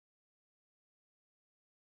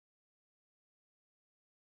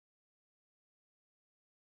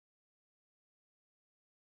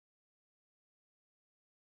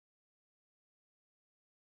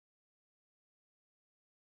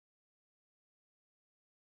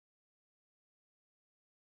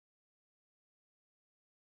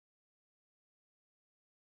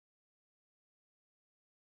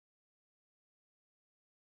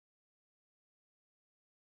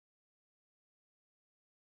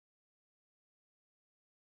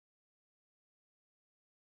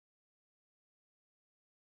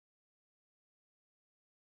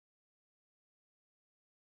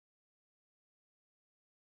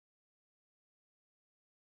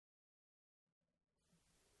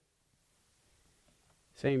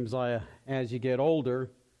Seems like as you get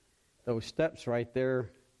older, those steps right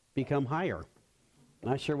there become higher.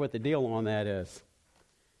 Not sure what the deal on that is.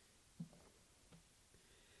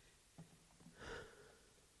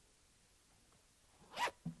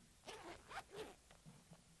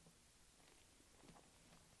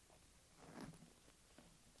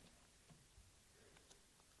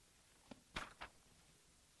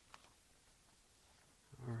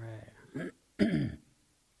 All right.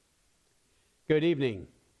 Good evening,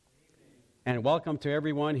 and welcome to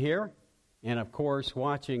everyone here, and of course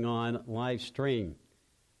watching on live stream.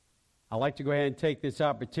 I'd like to go ahead and take this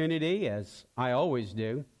opportunity, as I always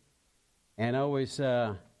do, and always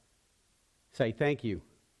say thank you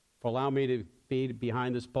for allowing me to be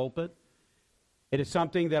behind this pulpit. It is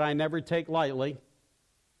something that I never take lightly.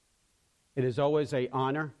 It is always an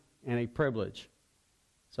honor and a privilege.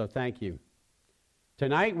 So thank you.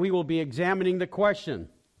 Tonight we will be examining the question,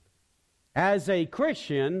 as a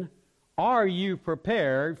Christian, are you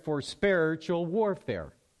prepared for spiritual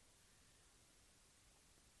warfare?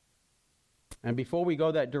 And before we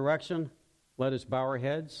go that direction, let us bow our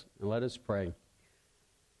heads and let us pray.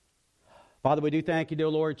 Father, we do thank you, dear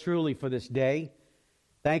Lord, truly for this day.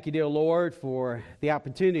 Thank you, dear Lord, for the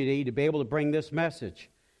opportunity to be able to bring this message.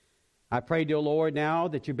 I pray, dear Lord, now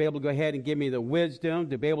that you'll be able to go ahead and give me the wisdom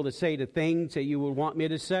to be able to say the things that you would want me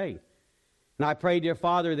to say. And I pray, dear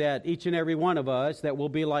Father, that each and every one of us that will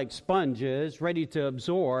be like sponges, ready to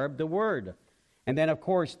absorb the Word. And then, of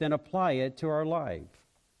course, then apply it to our life.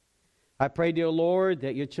 I pray, dear Lord,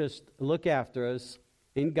 that you just look after us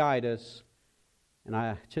and guide us. And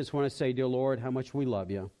I just want to say, dear Lord, how much we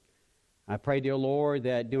love you. I pray, dear Lord,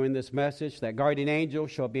 that during this message, that guardian angel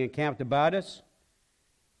shall be encamped about us.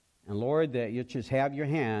 And Lord, that you just have your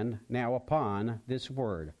hand now upon this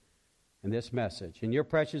Word and this message. In your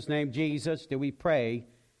precious name, Jesus, do we pray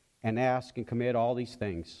and ask and commit all these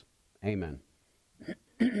things. Amen.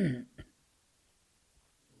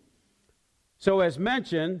 So as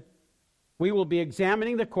mentioned, we will be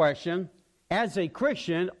examining the question, as a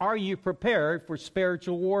Christian, are you prepared for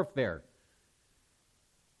spiritual warfare?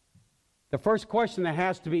 The first question that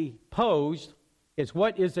has to be posed is,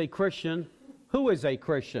 what is a Christian? Who is a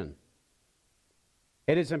Christian?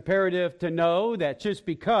 It is imperative to know that just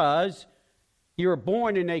because you're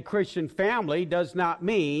born in a Christian family does not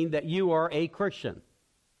mean that you are a Christian.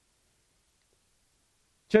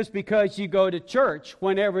 Just because you go to church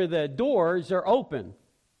whenever the doors are open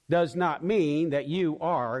does not mean that you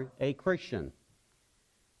are a Christian.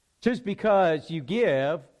 Just because you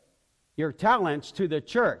give your talents to the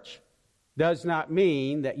church does not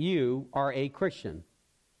mean that you are a Christian.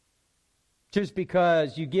 Just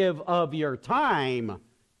because you give of your time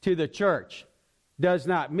to the church does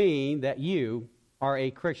not mean that you are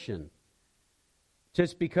a Christian.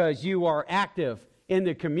 Just because you are active in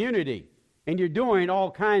the community and you're doing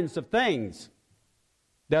all kinds of things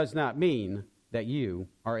does not mean that you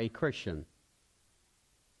are a Christian.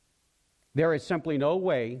 There is simply no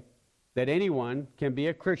way that anyone can be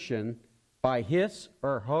a Christian by his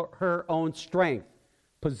or her own strength,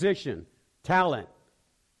 position, talent,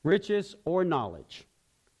 riches, or knowledge.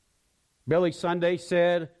 Billy Sunday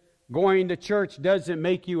said, going to church doesn't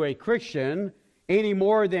make you a Christian any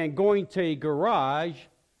more than going to a garage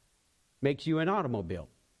makes you an automobile.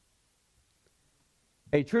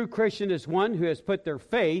 A true Christian is one who has put their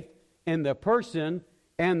faith in the person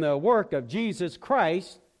and the work of Jesus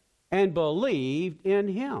Christ and believed in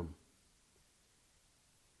Him.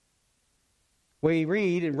 We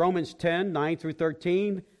read in Romans 10, 9 through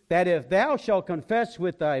 13, that if thou shalt confess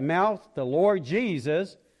with thy mouth the Lord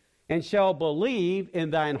Jesus, and shalt believe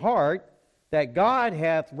in thine heart that God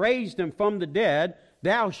hath raised him from the dead,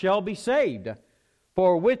 thou shalt be saved.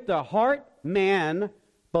 For with the heart man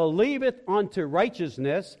believeth unto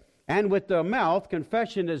righteousness, and with the mouth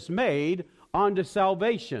confession is made unto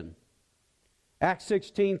salvation. Acts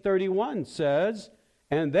 16:31 says,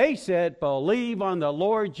 and they said, believe on the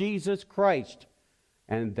Lord Jesus Christ,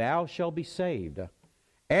 and thou shalt be saved,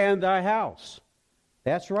 and thy house.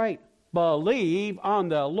 That's right. Believe on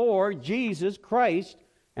the Lord Jesus Christ,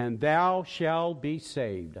 and thou shalt be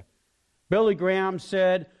saved. Billy Graham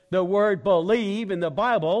said, the word believe in the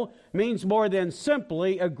Bible means more than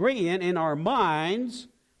simply agreeing in our minds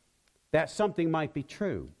that something might be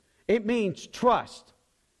true. It means trust,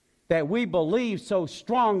 that we believe so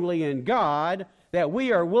strongly in God that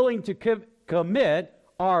we are willing to commit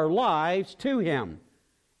our lives to Him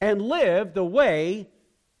and live the way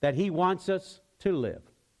that He wants us to live.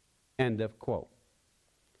 End of quote.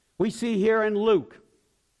 We see here in Luke,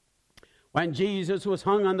 when Jesus was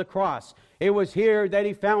hung on the cross, it was here that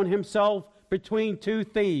He found Himself between two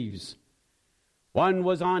thieves. One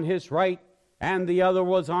was on his right, and the other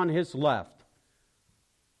was on his left.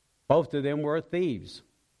 Both of them were thieves.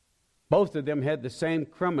 Both of them had the same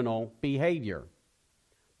criminal behavior.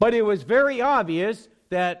 But it was very obvious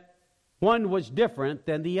that one was different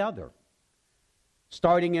than the other.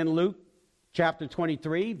 Starting in Luke chapter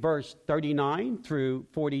 23, verse 39 through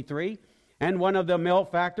 43, and one of the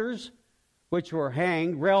malefactors which were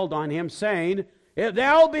hanged railed on him, saying, If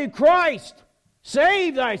thou be Christ,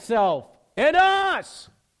 save thyself and us.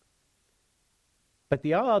 But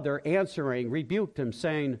the other answering rebuked him,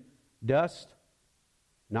 saying, Dost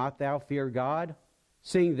not thou fear God,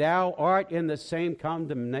 seeing thou art in the same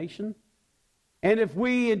condemnation? And if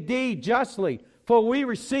we indeed justly, for we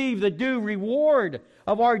receive the due reward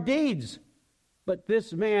of our deeds, but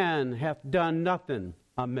this man hath done nothing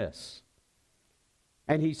amiss.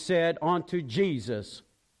 And he said unto Jesus,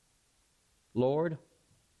 Lord,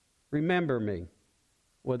 remember me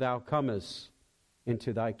when thou comest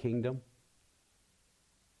into thy kingdom.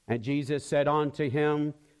 And Jesus said unto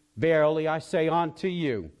him, Verily I say unto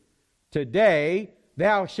you, today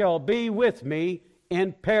thou shalt be with me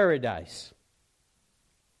in paradise.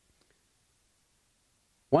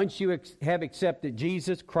 Once you have accepted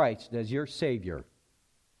Jesus Christ as your Savior,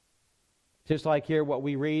 just like here what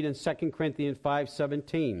we read in 2 Corinthians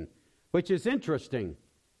 5:17, which is interesting,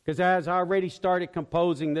 because as I already started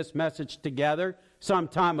composing this message together some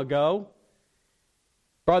time ago,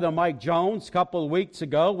 Brother Mike Jones, a couple of weeks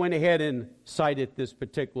ago, went ahead and cited this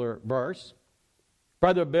particular verse.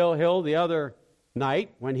 Brother Bill Hill, the other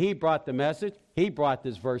night, when he brought the message, he brought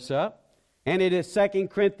this verse up. And it is 2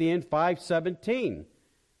 Corinthians 5:17.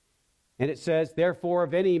 And it says, Therefore,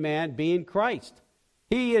 if any man be in Christ,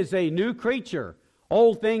 he is a new creature.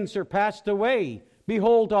 Old things are passed away.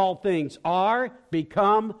 Behold, all things are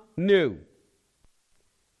become new.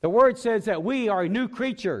 The word says that we are new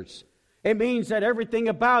creatures. It means that everything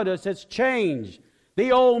about us has changed.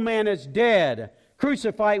 The old man is dead,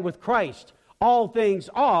 crucified with Christ. All things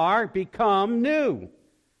are become new.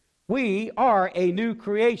 We are a new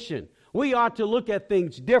creation. We ought to look at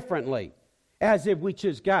things differently, as if we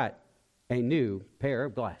just got a new pair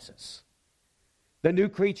of glasses. The new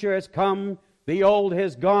creature has come, the old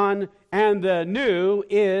has gone, and the new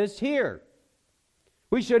is here.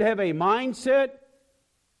 We should have a mindset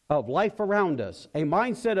of life around us, a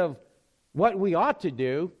mindset of what we ought to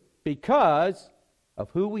do because of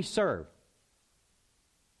who we serve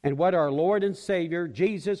and what our Lord and Savior,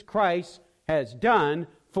 Jesus Christ, has done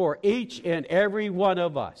for each and every one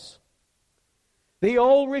of us. The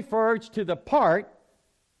old refers to the part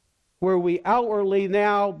where we outwardly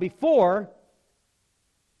now, before,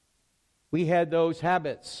 we had those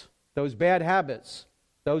habits, those bad habits,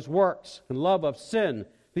 those works and love of sin.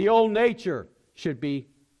 The old nature should be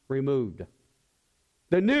removed.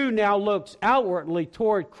 The new now looks outwardly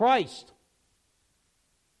toward Christ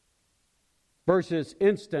versus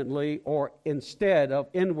instantly or instead of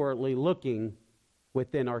inwardly looking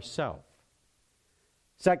within ourselves.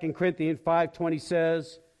 2 Corinthians 5:20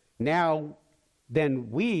 says, Now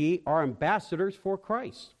then we are ambassadors for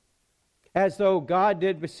Christ. As though God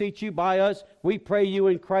did beseech you by us, we pray you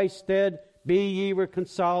in Christ's stead, be ye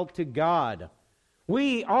reconciled to God.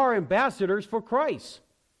 We are ambassadors for Christ.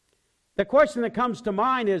 The question that comes to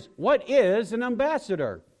mind is, what is an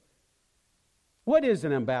ambassador? What is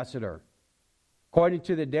an ambassador? According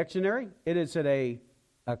to the dictionary, it is an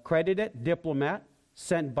accredited diplomat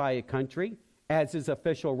sent by a country as his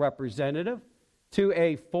official representative to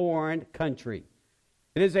a foreign country.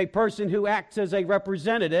 It is a person who acts as a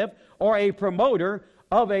representative or a promoter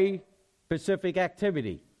of a specific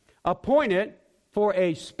activity, appointed for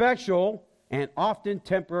a special and often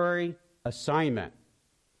temporary assignment.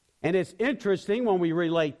 And it's interesting when we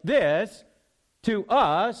relate this to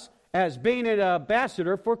us as being an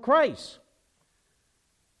ambassador for Christ.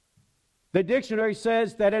 The dictionary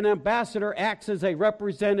says that an ambassador acts as a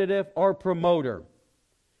representative or promoter.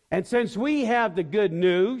 And since we have the good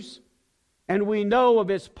news and we know of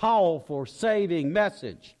its powerful saving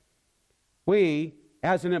message, we,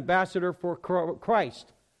 as an ambassador for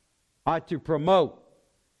Christ, ought to promote,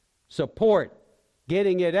 support,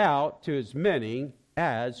 getting it out to as many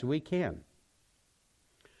as we can.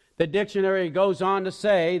 The dictionary goes on to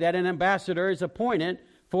say that an ambassador is appointed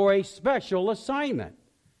for a special assignment.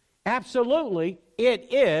 Absolutely,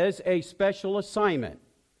 it is a special assignment.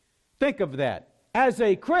 Think of that. As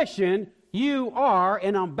a Christian, you are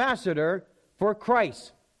an ambassador for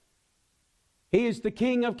Christ. He is the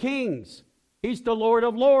King of Kings. He's the Lord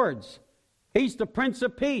of Lords. He's the Prince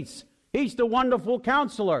of Peace. He's the Wonderful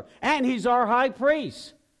Counselor. And He's our High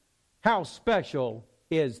Priest. How special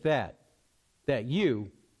is that? That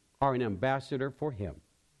you are an ambassador for him.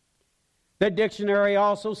 The dictionary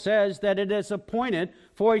also says that it is appointed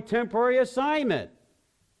for a temporary assignment,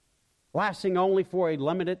 lasting only for a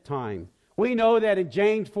limited time. We know that in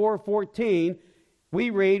James 4:14, we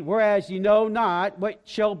read, whereas you know not what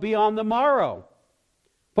shall be on the morrow.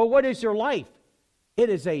 For what is your life? It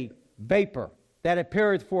is a vapor that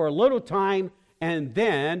appeareth for a little time and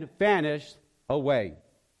then vanisheth away.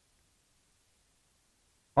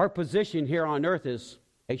 Our position here on earth is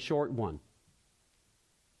a short one.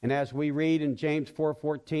 And as we read in James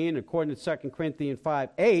 4:14, according to 2 Corinthians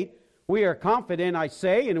 5:8, we are confident, I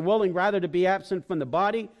say, and willing rather to be absent from the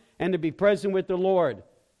body and to be present with the Lord.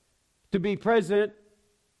 To be present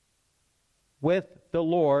with the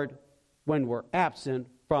Lord when we're absent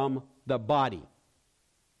from the body.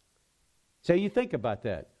 So you think about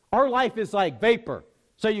that. Our life is like vapor.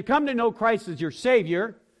 So you come to know Christ as your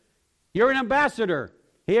Savior. You're an ambassador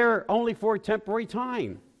here only for a temporary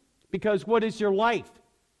time. Because what is your life?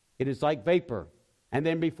 It is like vapor. And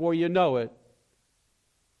then before you know it,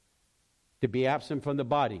 to be absent from the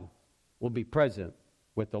body will be present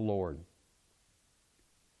with the Lord.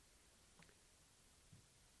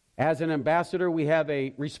 As an ambassador, we have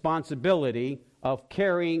a responsibility of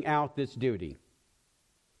carrying out this duty.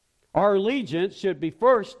 Our allegiance should be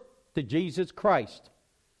first to Jesus Christ.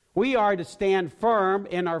 We are to stand firm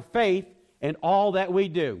in our faith in all that we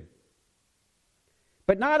do.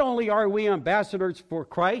 But not only are we ambassadors for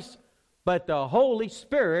Christ, but the Holy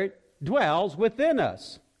Spirit dwells within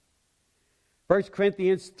us. 1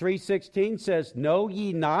 Corinthians 3:16 says, know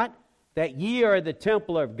ye not that ye are the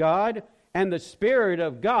temple of God, and the Spirit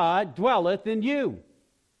of God dwelleth in you?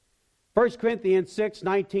 1 Corinthians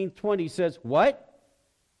 6:19-20 says, what?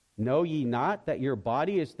 Know ye not that your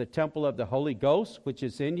body is the temple of the Holy Ghost, which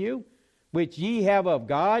is in you, which ye have of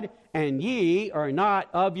God, and ye are not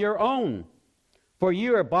of your own? For ye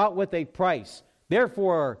are bought with a price.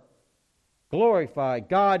 Therefore glorify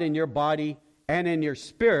God in your body and in your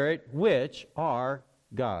spirit, which are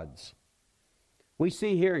God's. We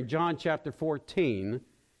see here in John chapter 14,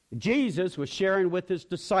 Jesus was sharing with his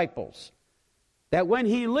disciples that when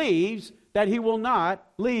he leaves, that he will not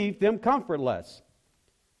leave them comfortless.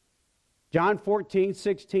 John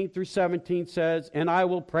 14:16-17 says, and I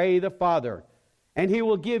will pray the Father, and he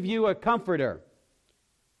will give you a comforter,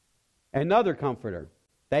 another comforter,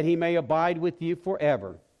 that he may abide with you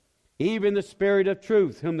forever. Even the Spirit of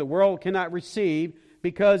truth, whom the world cannot receive,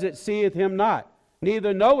 because it seeth him not,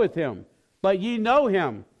 neither knoweth him. But ye know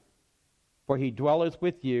him, for he dwelleth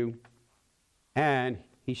with you, and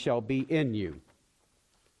he shall be in you.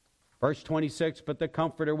 Verse 26, but the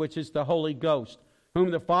Comforter, which is the Holy Ghost, whom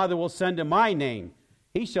the Father will send in my name,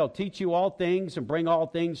 he shall teach you all things, and bring all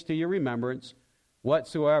things to your remembrance,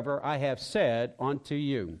 whatsoever I have said unto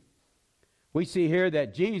you. We see here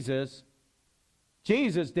that Jesus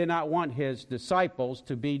did not want his disciples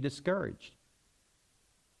to be discouraged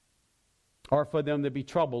or for them to be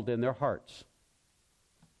troubled in their hearts,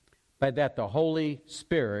 but that the Holy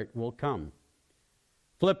Spirit will come.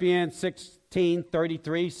 Philippians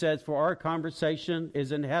 16:33 says, for our conversation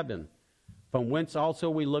is in heaven, from whence also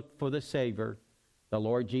we look for the Savior, the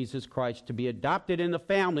Lord Jesus Christ. To be adopted in the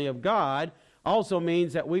family of God also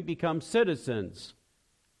means that we become citizens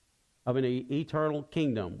of an eternal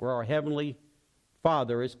kingdom where our heavenly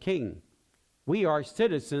Father is king. We are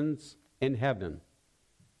citizens in heaven.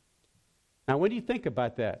 Now, what do you think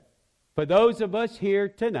about that? For those of us here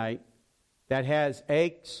tonight that has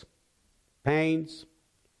aches, pains,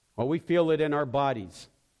 well, we feel it in our bodies.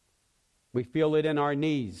 We feel it in our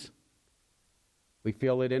knees. We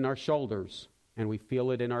feel it in our shoulders. And we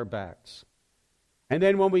feel it in our backs. And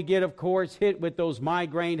then when we get, of course, hit with those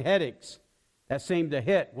migraine headaches that seem to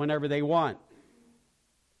hit whenever they want,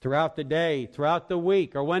 throughout the day, throughout the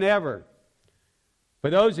week, or whenever. For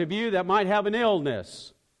those of you that might have an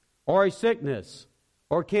illness or a sickness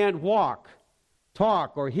or can't walk,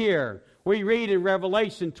 talk, or hear, we read in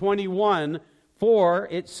Revelation 21:4,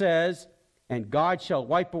 it says, and God shall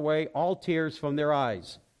wipe away all tears from their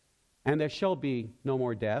eyes, and there shall be no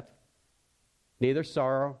more death, neither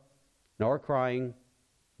sorrow, nor crying,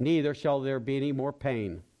 neither shall there be any more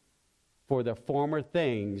pain, for the former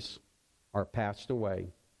things are passed away.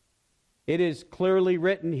 It is clearly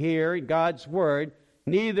written here in God's Word,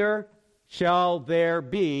 neither shall there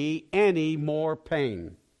be any more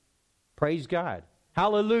pain. Praise God.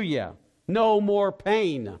 Hallelujah. No more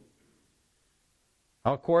pain.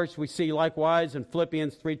 Of course, we see likewise in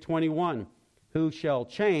Philippians 3:21, who shall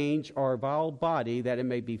change our vile body that it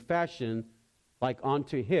may be fashioned like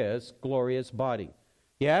unto his glorious body.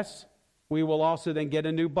 Yes, we will also then get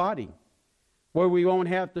a new body. where we won't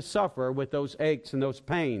have to suffer with those aches and those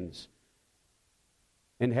pains.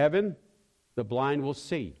 In heaven, the blind will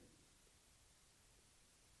see.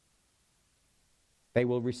 They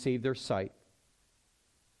will receive their sight.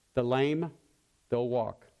 The lame, they'll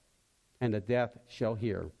walk, and the deaf shall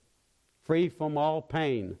hear. Free from all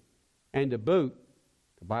pain. And to boot,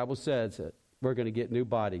 the Bible says that we're going to get new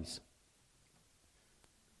bodies.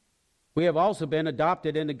 We have also been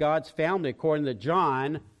adopted into God's family according to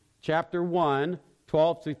John chapter 1,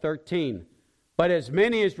 12 through 13. But as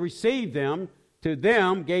many as received them, to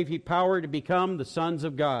them gave he power to become the sons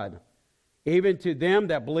of God, even to them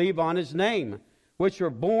that believe on his name, which were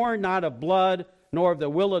born not of blood, nor of the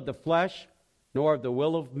will of the flesh, nor of the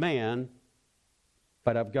will of man,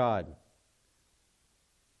 but of God.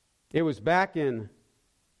 It was back in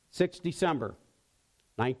 6 December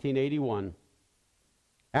 1981,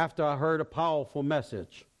 after I heard a powerful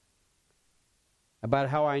message about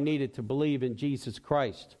how I needed to believe in Jesus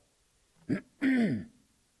Christ, and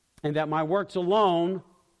that my works alone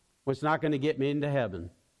was not going to get me into heaven.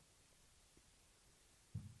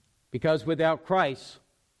 Because without Christ,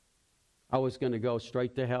 I was going to go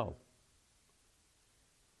straight to hell.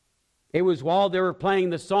 It was while they were playing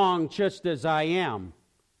the song, Just As I Am,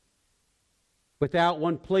 without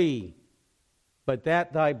one plea, but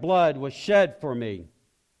that thy blood was shed for me,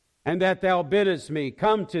 and that thou biddest me,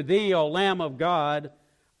 come to thee, O Lamb of God,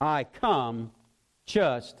 I come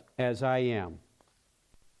just as I am.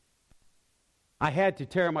 I had to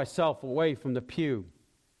tear myself away from the pew.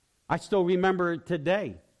 I still remember it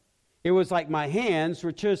today. It was like my hands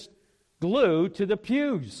were just glued to the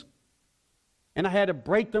pews, and I had to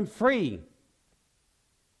break them free.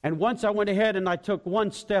 And once I went ahead and I took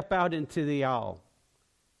one step out into the aisle,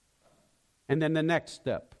 and then the next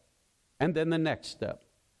step, and then the next step.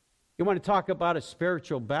 You want to talk about a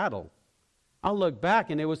spiritual battle? I look back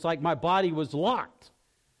and it was like my body was locked.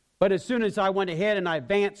 But as soon as I went ahead and I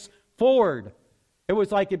advanced forward, it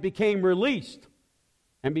was like it became released.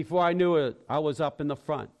 And before I knew it, I was up in the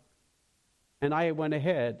front. And I went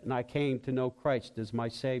ahead and I came to know Christ as my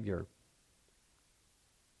Savior.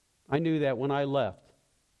 I knew that when I left,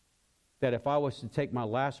 that if I was to take my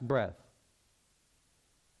last breath,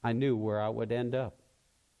 I knew where I would end up.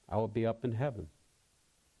 I would be up in heaven.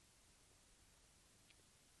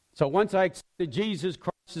 So once I accepted Jesus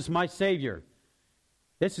Christ as my Savior,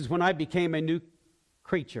 this is when I became a new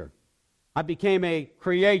creature. I became a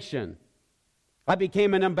creation. I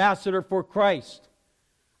became an ambassador for Christ.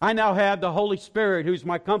 I now have the Holy Spirit who's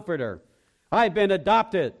my comforter. I've been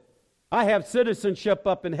adopted. I have citizenship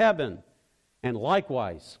up in heaven. And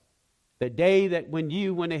likewise, the day that when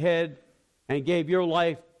you went ahead and gave your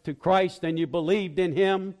life to Christ and you believed in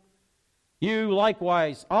Him, you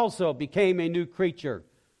likewise also became a new creature.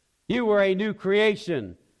 You were a new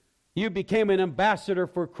creation. You became an ambassador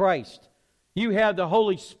for Christ. You have the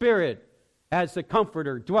Holy Spirit as the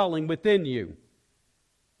comforter dwelling within you.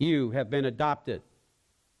 You have been adopted,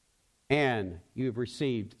 and you have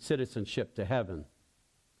received citizenship to heaven.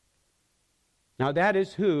 Now that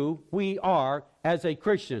is who we are as a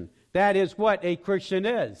Christian. That is what a Christian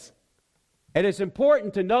is. It is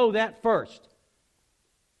important to know that first.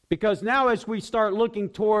 Because now as we start looking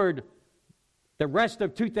toward the rest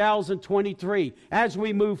of 2023, as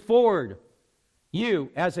we move forward,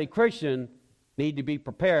 you as a Christian need to be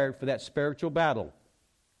prepared for that spiritual battle.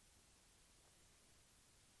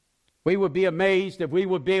 We would be amazed if we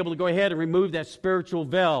would be able to go ahead and remove that spiritual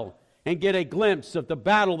veil and get a glimpse of the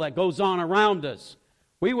battle that goes on around us.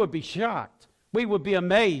 We would be shocked. We would be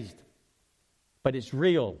amazed. But it's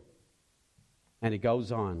real. And it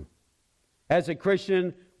goes on. As a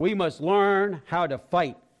Christian, we must learn how to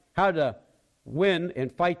fight, how to win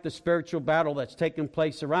and fight the spiritual battle that's taking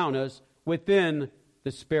place around us within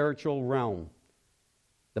the spiritual realm.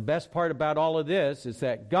 The best part about all of this is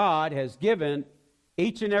that God has given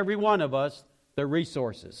each and every one of us the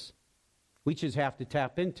resources. We just have to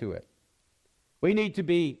tap into it. We need to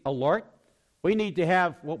be alert. We need to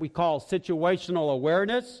have what we call situational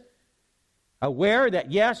awareness. Aware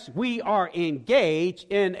that, yes, we are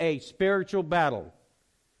engaged in a spiritual battle.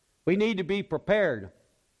 We need to be prepared.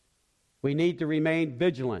 We need to remain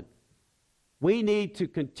vigilant. We need to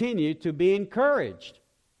continue to be encouraged.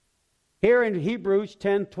 Here in Hebrews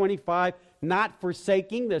 10:25, not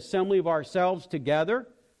forsaking the assembly of ourselves together,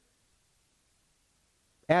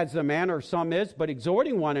 as the manner of some is, but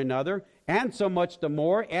exhorting one another, and so much the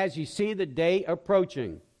more as you see the day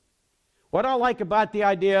approaching. What I like about the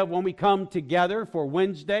idea of when we come together for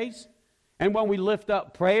Wednesdays, and when we lift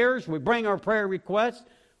up prayers, we bring our prayer requests,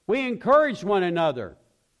 we encourage one another.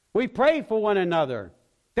 We pray for one another.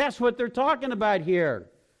 That's what they're talking about here.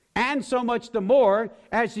 and so much the more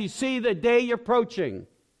as you see the day approaching.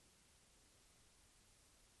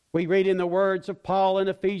 We read in the words of Paul in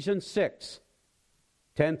Ephesians 6,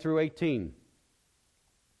 10 through 18.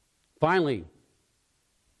 Finally,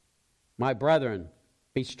 my brethren,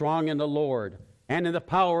 be strong in the Lord and in the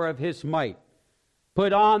power of his might.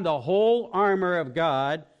 Put on the whole armor of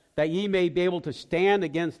God, that ye may be able to stand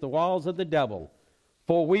against the walls of the devil.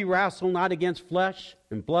 For we wrestle not against flesh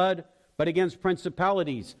and blood, but against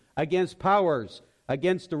principalities, against powers,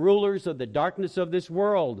 against the rulers of the darkness of this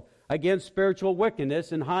world, against spiritual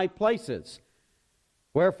wickedness in high places.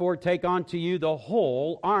 Wherefore take unto you the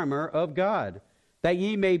whole armor of God, that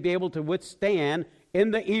ye may be able to withstand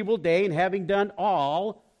in the evil day, and having done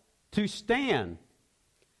all, to stand.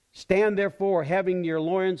 Stand therefore, having your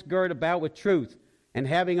loins girt about with truth, and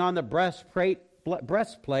having on the breastplate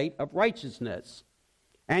of righteousness,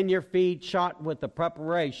 and your feet shod with the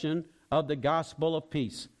preparation of the gospel of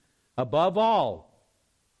peace. Above all,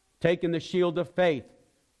 taking the shield of faith,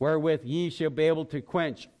 wherewith ye shall be able to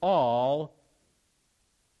quench all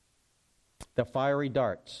the fiery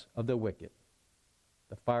darts of the wicked.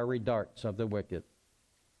 The fiery darts of the wicked.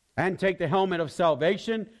 And take the helmet of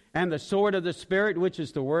salvation and the sword of the Spirit, which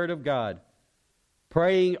is the word of God.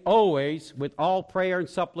 Praying always with all prayer and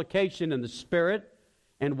supplication in the Spirit,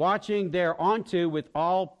 and watching thereunto with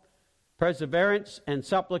all perseverance and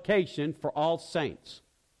supplication for all saints.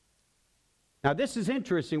 Now this is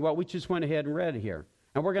interesting what we just went ahead and read here.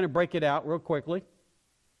 And we're going to break it out real quickly.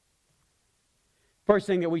 First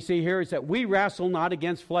thing that we see here is that we wrestle not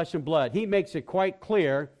against flesh and blood. He makes it quite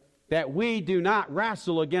clear that we do not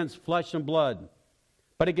wrestle against flesh and blood,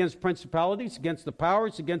 but against principalities, against the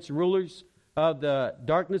powers, against the rulers of the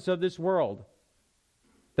darkness of this world.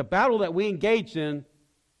 The battle that we engage in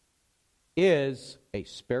is a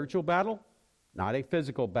spiritual battle, not a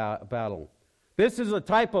physical battle. This is a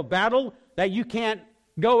type of battle that you can't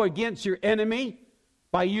go against your enemy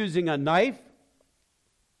by using a knife,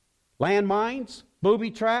 landmines,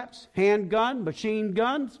 booby traps, handgun, machine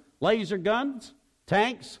guns, laser guns,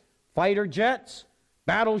 tanks, fighter jets,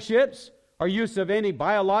 battleships, or use of any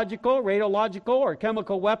biological, radiological, or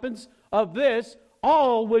chemical weapons. Of this,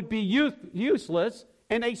 all would be useless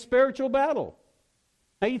in a spiritual battle.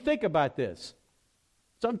 Now you think about this.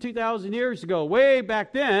 Some 2,000 years ago, way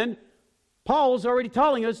back then, Paul was already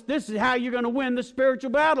telling us this is how you're going to win the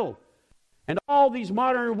spiritual battle. And all these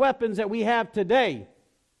modern weapons that we have today,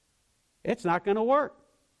 it's not going to work.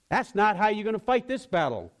 That's not how you're going to fight this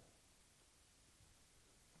battle.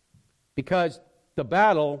 Because the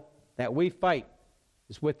battle that we fight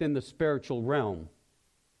is within the spiritual realm,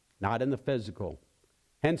 not in the physical.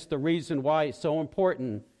 Hence the reason why it's so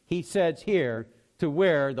important, he says here, to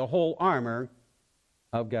wear the whole armor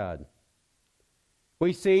of God.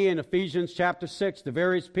 We see in Ephesians chapter 6 the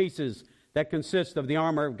various pieces that consist of the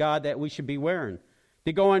armor of God that we should be wearing.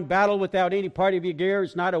 To go in battle without any part of your gear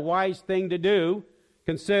is not a wise thing to do,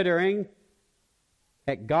 considering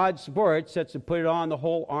that God's word says to put it on the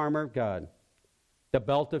whole armor of God. The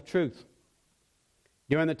belt of truth.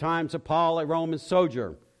 During the times of Paul, a Roman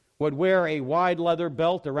soldier would wear a wide leather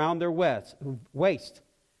belt around their waist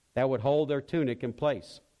that would hold their tunic in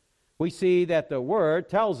place. We see that the word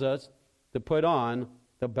tells us to put on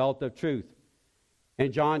the belt of truth.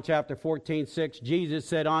 In John chapter 14:6, Jesus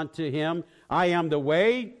said unto him, I am the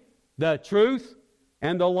way, the truth,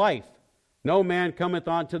 and the life. No man cometh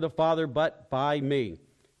unto the Father but by me.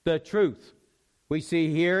 The truth. We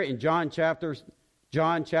see here in John chapter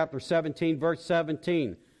 17, verse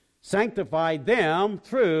 17. Sanctify them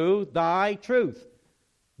through thy truth.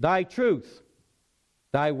 Thy truth.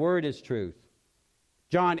 Thy word is truth.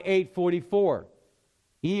 John 8:44.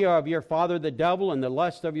 Ye are of your father the devil, and the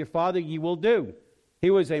lust of your father ye will do.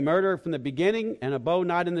 He was a murderer from the beginning, and abode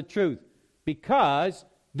not in the truth, because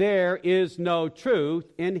there is no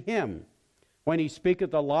truth in him. When he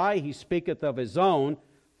speaketh a lie, he speaketh of his own,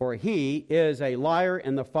 for he is a liar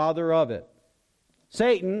and the father of it.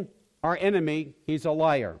 Satan, our enemy, he's a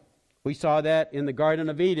liar. We saw that in the Garden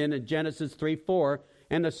of Eden in Genesis 3:4.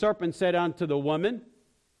 And the serpent said unto the woman,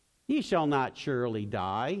 Ye shall not surely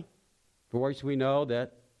die. Of course, we know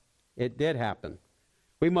that it did happen.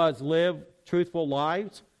 We must live truthful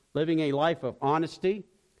lives, living a life of honesty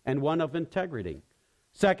and one of integrity.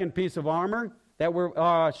 Second piece of armor that we're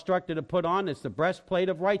instructed to put on is the breastplate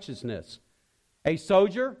of righteousness. A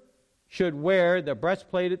soldier should wear the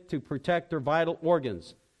breastplate to protect their vital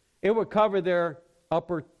organs. It would cover their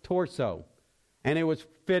upper torso, and it was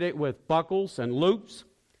fitted with buckles and loops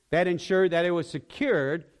that ensured that it was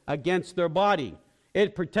secured against their body.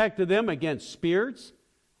 It protected them against spears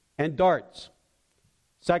and darts.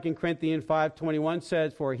 2 Corinthians 5:21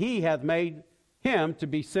 says, "For he hath made him to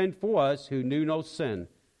be sin for us who knew no sin,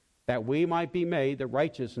 that we might be made the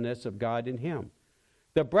righteousness of God in him."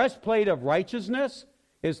 The breastplate of righteousness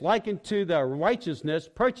is likened to the righteousness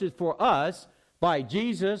purchased for us by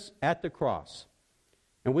Jesus at the cross.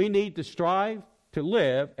 And we need to strive to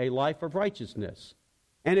live a life of righteousness.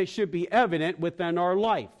 And it should be evident within our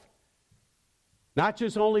life. Not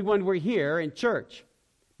just only when we're here in church,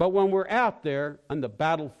 but when we're out there on the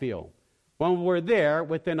battlefield, when we're there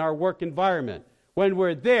within our work environment, when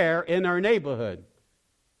we're there in our neighborhood.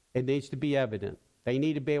 It needs to be evident. They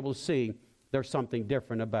need to be able to see there's something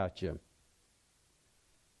different about you.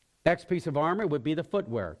 Next piece of armor would be the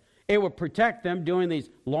footwear. It would protect them during these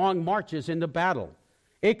long marches into battle.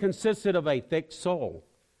 It consisted of a thick sole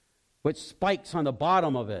with spikes on the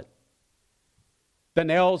bottom of it. The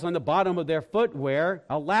nails on the bottom of their footwear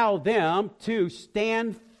allow them to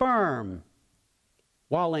stand firm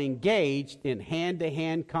while engaged in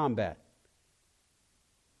hand-to-hand combat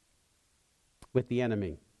with the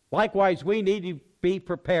enemy. Likewise, we need to be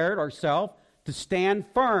prepared ourselves to stand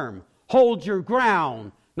firm. Hold your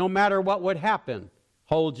ground, no matter what would happen.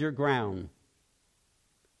 Hold your ground.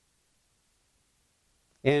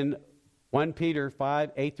 In 1 Peter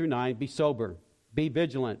 5:8-9, be sober, be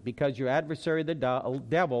vigilant, because your adversary the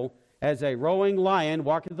devil, as a roaring lion,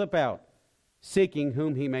 walketh about, seeking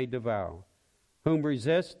whom he may devour. Whom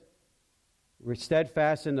resist,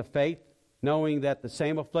 steadfast in the faith, knowing that the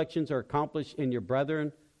same afflictions are accomplished in your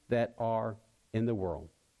brethren that are in the world.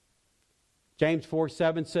 James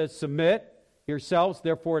 4:7 says, submit yourselves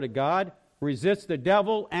therefore to God, resist the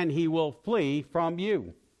devil, and he will flee from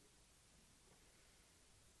you.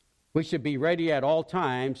 We should be ready at all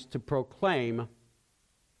times to proclaim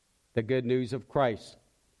the good news of Christ.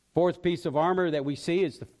 Fourth piece of armor that we see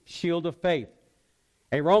is the shield of faith.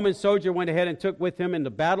 A Roman soldier went ahead and took with him into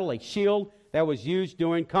battle a shield that was used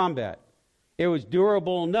during combat. It was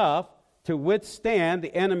durable enough to withstand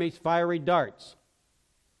the enemy's fiery darts.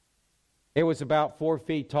 It was about 4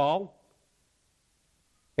 feet tall.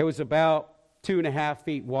 It was about 2.5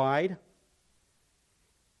 feet wide.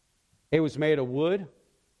 It was made of wood,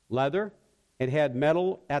 leather. It had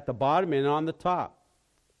metal at the bottom and on the top.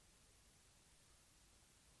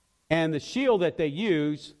 And the shield that they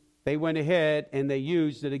used, they went ahead and they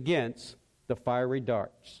used it against the fiery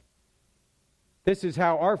darts. This is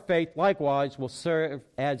how our faith likewise will serve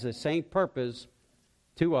as the same purpose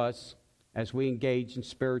to us as we engage in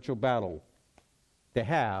spiritual battle, to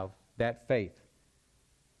have that faith.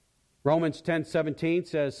 Romans 10:17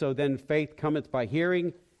 says, so then faith cometh by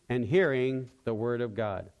hearing, and hearing the word of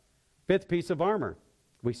God. Fifth piece of armor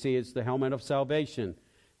we see is the helmet of salvation.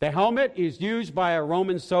 The helmet is used by a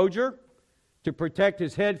Roman soldier to protect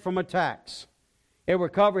his head from attacks. It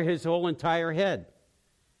would cover his whole entire head,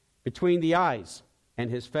 between the eyes and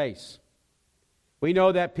his face. We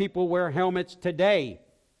know that people wear helmets today,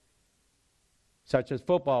 such as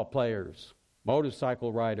football players,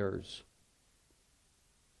 motorcycle riders,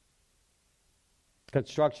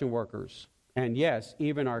 construction workers, and yes,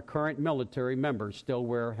 even our current military members still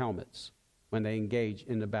wear helmets when they engage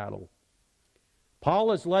in the battle.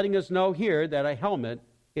 Paul is letting us know here that a helmet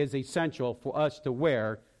is essential for us to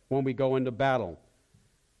wear when we go into battle.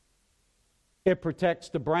 It protects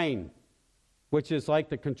the brain, which is like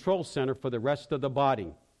the control center for the rest of the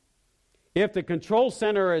body. If the control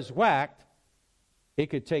center is whacked,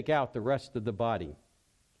 it could take out the rest of the body.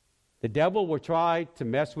 The devil will try to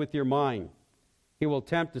mess with your mind. He will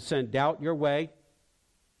attempt to send doubt your way.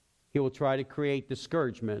 He will try to create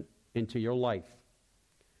discouragement into your life.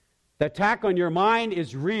 The attack on your mind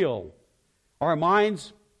is real. Our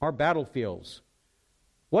minds are battlefields.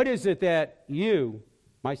 What is it that you,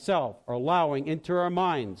 myself, are allowing into our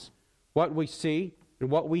minds? What we see and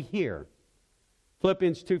what we hear.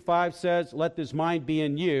 Philippians 2:5 says, let this mind be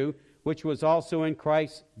in you, which was also in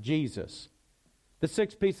Christ Jesus. The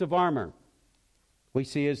sixth piece of armor we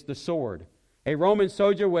see is the sword. A Roman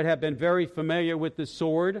soldier would have been very familiar with the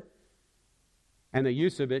sword and the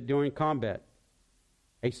use of it during combat.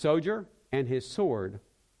 A soldier and his sword,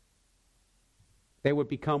 they would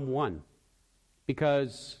become one,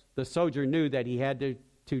 because the soldier knew that he had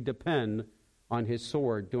to depend on his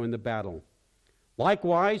sword during the battle.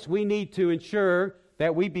 Likewise, we need to ensure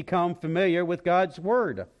that we become familiar with God's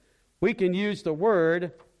word. We can use the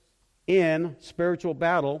word in spiritual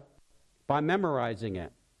battle by memorizing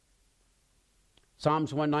it.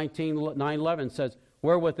 Psalms 119:9-11 says,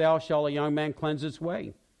 wherewithal shall a young man cleanse his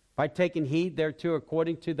way? By taking heed thereto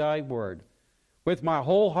according to thy word. With my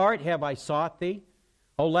whole heart have I sought thee.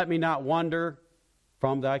 O let me not wander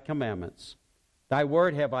from thy commandments. Thy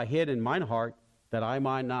word have I hid in mine heart, that I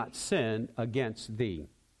might not sin against thee.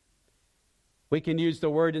 We can use the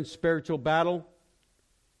word in spiritual battle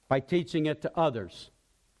by teaching it to others.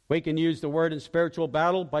 We can use the word in spiritual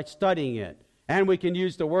battle by studying it. And we can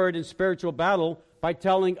use the word in spiritual battle by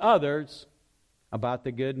telling others about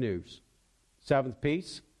the good news. Seventh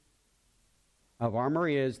piece of armor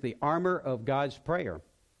is the armor of God's prayer.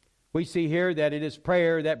 We see here that it is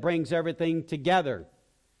prayer that brings everything together.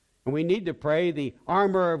 And we need to pray the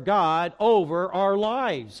armor of God over our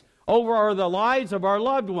lives, over the lives of our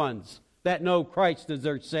loved ones that know Christ as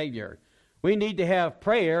their Savior. We need to have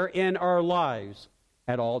prayer in our lives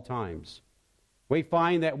at all times. We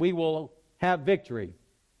find that we will have victory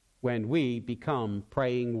when we become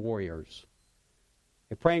praying warriors.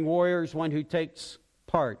 A praying warrior is one who takes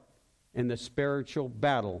part in the spiritual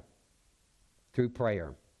battle through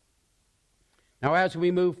prayer. Now, as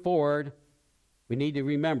we move forward, we need to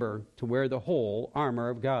remember to wear the whole armor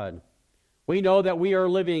of God. We know that we are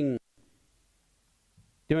living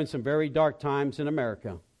during some very dark times in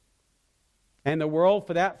America. And the world,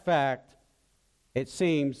 for that fact, it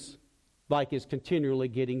seems like it's continually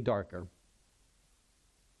getting darker.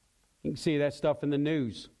 You can see that stuff in the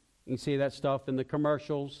news. You can see that stuff in the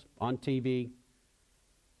commercials, on TV.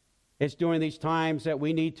 It's during these times that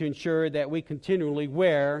we need to ensure that we continually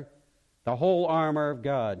wear the whole armor of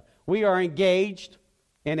God. We are engaged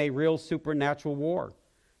in a real supernatural war.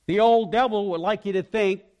 The old devil would like you to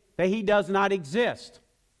think that he does not exist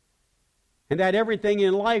and that everything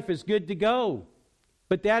in life is good to go.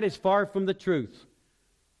 But that is far from the truth.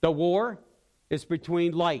 The war is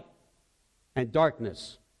between light and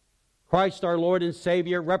darkness. Christ our Lord and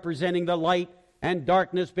Savior representing the light, and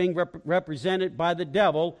darkness being represented by the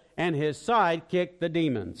devil and his sidekick, the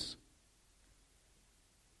demons.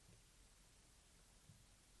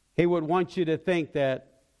 He would want you to think that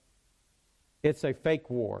it's a fake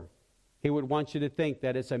war. He would want you to think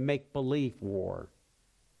that it's a make-believe war.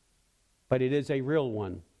 But it is a real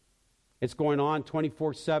one. It's going on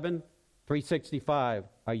 24/7, 365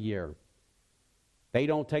 a year. They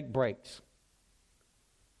don't take breaks.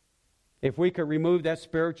 If we could remove that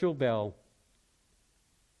spiritual veil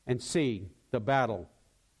and see the battle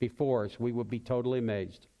before us, we would be totally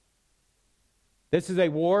amazed. This is a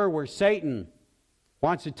war where Satan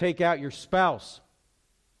wants to take out your spouse.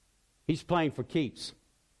 He's playing for keeps.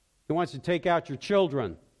 He wants to take out your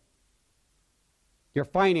children, your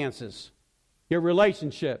finances, your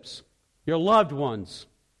relationships, your loved ones.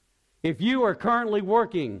 If you are currently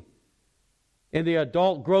working in the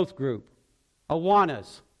adult growth group,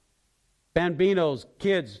 Awanas, Bambinos,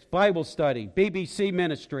 Kids, Bible Study, BBC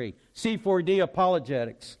Ministry, C4D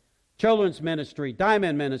Apologetics, Children's Ministry,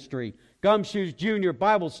 Diamond Ministry, Gumshoes Junior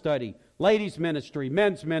Bible Study, Ladies Ministry,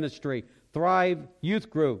 Men's Ministry, Thrive Youth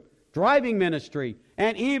Group, Driving Ministry,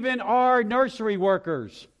 and even our nursery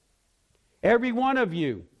workers. Every one of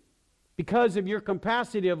you, because of your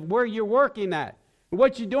capacity of where you're working at and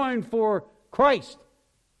what you're doing for Christ,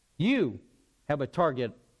 you have a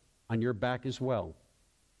target on your back as well.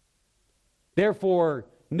 Therefore,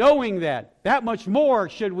 knowing that much more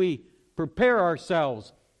should we prepare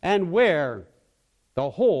ourselves and wear the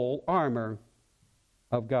whole armor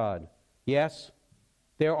of God. Yes,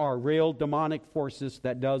 there are real demonic forces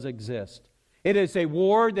that does exist. It is a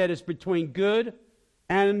war that is between good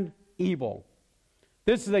and evil.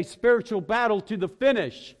 This is a spiritual battle to the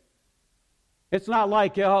finish. It's not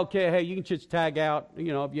like, okay, hey, you can just tag out,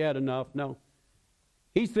 if you had enough. No.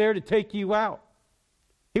 He's there to take you out.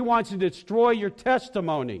 He wants to destroy your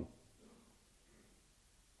testimony.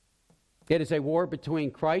 It is a war between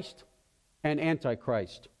Christ and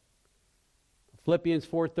Antichrist. Philippians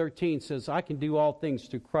 4:13 says, I can do all things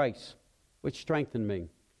through Christ, which strengthen me.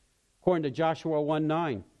 According to Joshua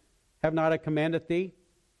 1:9, have not I commanded thee?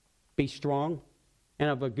 Be strong and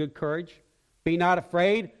of a good courage. Be not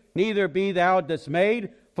afraid, neither be thou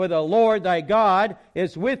dismayed, for the Lord thy God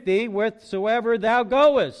is with thee whithersoever thou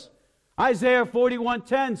goest. Isaiah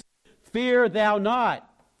 41:10, fear thou not,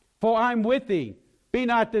 for I am with thee. Be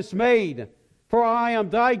not dismayed, for I am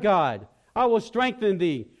thy God. I will strengthen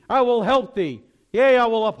thee. I will help thee. Yea, I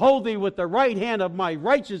will uphold thee with the right hand of my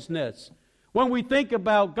righteousness. When we think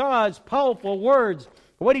about God's powerful words,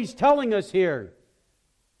 what He's telling us here,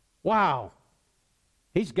 wow,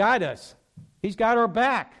 He's got us. He's got our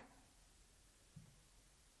back.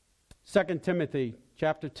 2 Timothy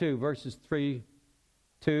chapter 2, verses 3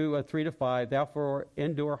 to 5, therefore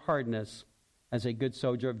endure hardness as a good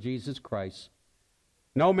soldier of Jesus Christ.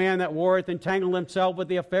 No man that warreth entangle himself with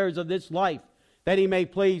the affairs of this life, that he may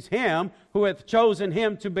please him who hath chosen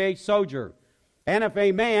him to be a soldier. And if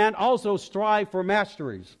a man also strive for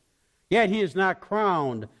masteries, yet he is not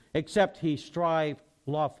crowned except he strive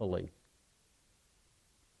lawfully.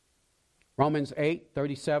 Romans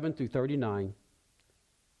 8:37 through 39.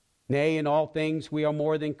 Nay, in all things we are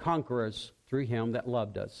more than conquerors through him that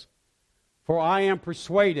loved us. For I am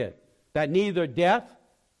persuaded that neither death,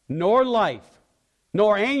 nor life,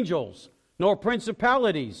 nor angels, nor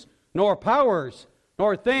principalities, nor powers,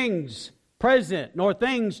 nor things present, nor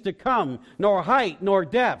things to come, nor height, nor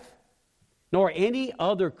depth, nor any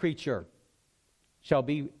other creature shall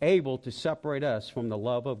be able to separate us from the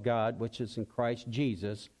love of God which is in Christ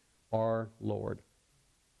Jesus our Lord.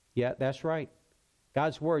 Yeah, that's right.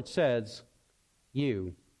 God's word says,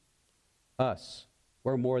 you, us,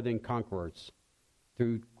 we're more than conquerors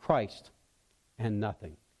through Christ and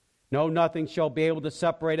nothing. No, nothing shall be able to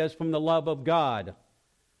separate us from the love of God,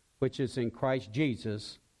 which is in Christ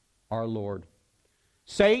Jesus our Lord.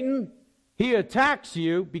 Satan, he attacks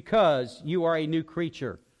you because you are a new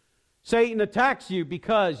creature. Satan attacks you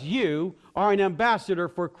because you are an ambassador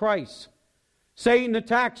for Christ. Satan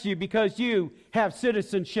attacks you because you have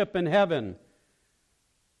citizenship in heaven.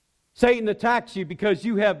 Satan attacks you because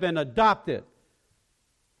you have been adopted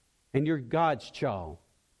and you're God's child.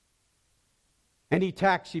 And he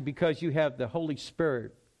attacks you because you have the Holy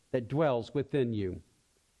Spirit that dwells within you.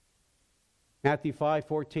 Matthew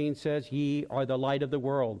 5:14 says, ye are the light of the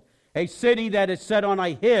world. A city that is set on a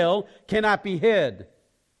hill cannot be hid.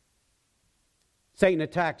 Satan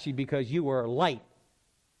attacks you because you are light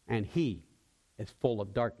and he is full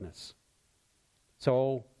of darkness.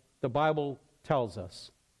 So the Bible tells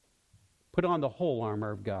us, put on the whole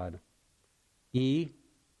armor of God. Ye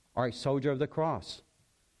are a soldier of the cross.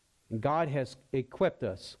 And God has equipped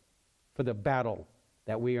us for the battle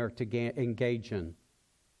that we are to engage in.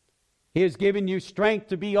 He has given you strength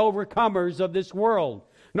to be overcomers of this world.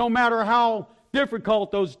 No matter how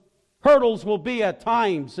difficult those hurdles will be at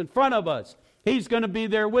times in front of us, He's going to be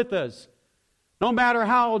there with us. No matter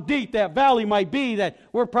how deep that valley might be that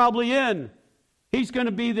we're probably in, He's going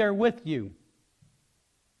to be there with you.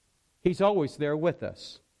 He's always there with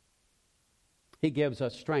us. He gives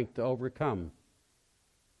us strength to overcome.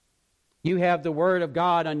 You have the Word of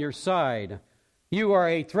God on your side. You are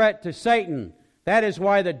a threat to Satan. That is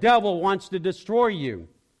why the devil wants to destroy you.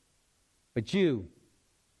 But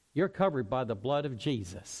you're covered by the blood of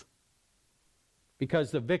Jesus.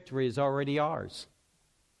 Because the victory is already ours.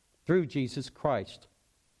 Through Jesus Christ,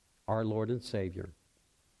 our Lord and Savior.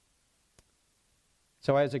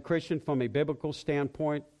 So as a Christian, from a biblical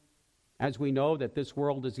standpoint, as we know that this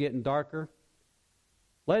world is getting darker,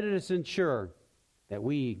 let us ensure that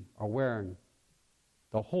we are wearing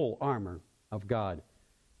the whole armor of God.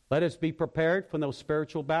 Let us be prepared for those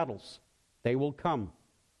spiritual battles. They will come.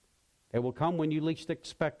 They will come when you least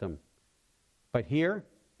expect them. But here,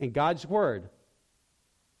 in God's Word,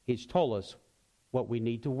 He's told us what we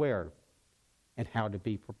need to wear and how to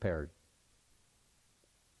be prepared.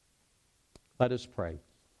 Let us pray.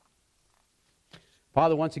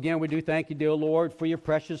 Father, once again, we do thank you, dear Lord, for your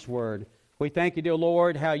precious Word. We thank you, dear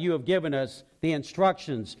Lord, how you have given us the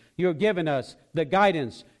instructions. You have given us the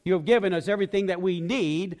guidance. You have given us everything that we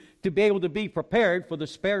need to be able to be prepared for the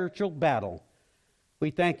spiritual battle. We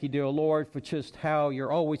thank you, dear Lord, for just how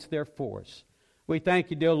you're always there for us. We thank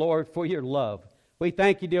you, dear Lord, for your love. We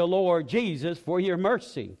thank you, dear Lord Jesus, for your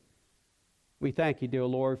mercy. We thank you, dear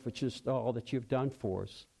Lord, for just all that you've done for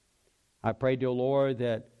us. I pray, dear Lord,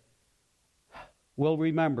 that we'll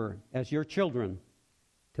remember as your children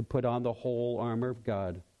to put on the whole armor of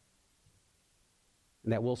God.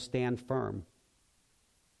 And that we'll stand firm.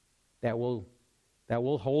 That we'll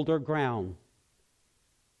hold our ground.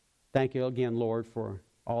 Thank you again, Lord, for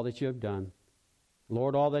all that you have done.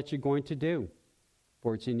 Lord, all that you're going to do.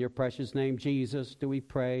 For it's in your precious name, Jesus, do we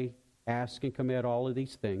pray, ask, and commit all of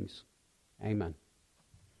these things. Amen.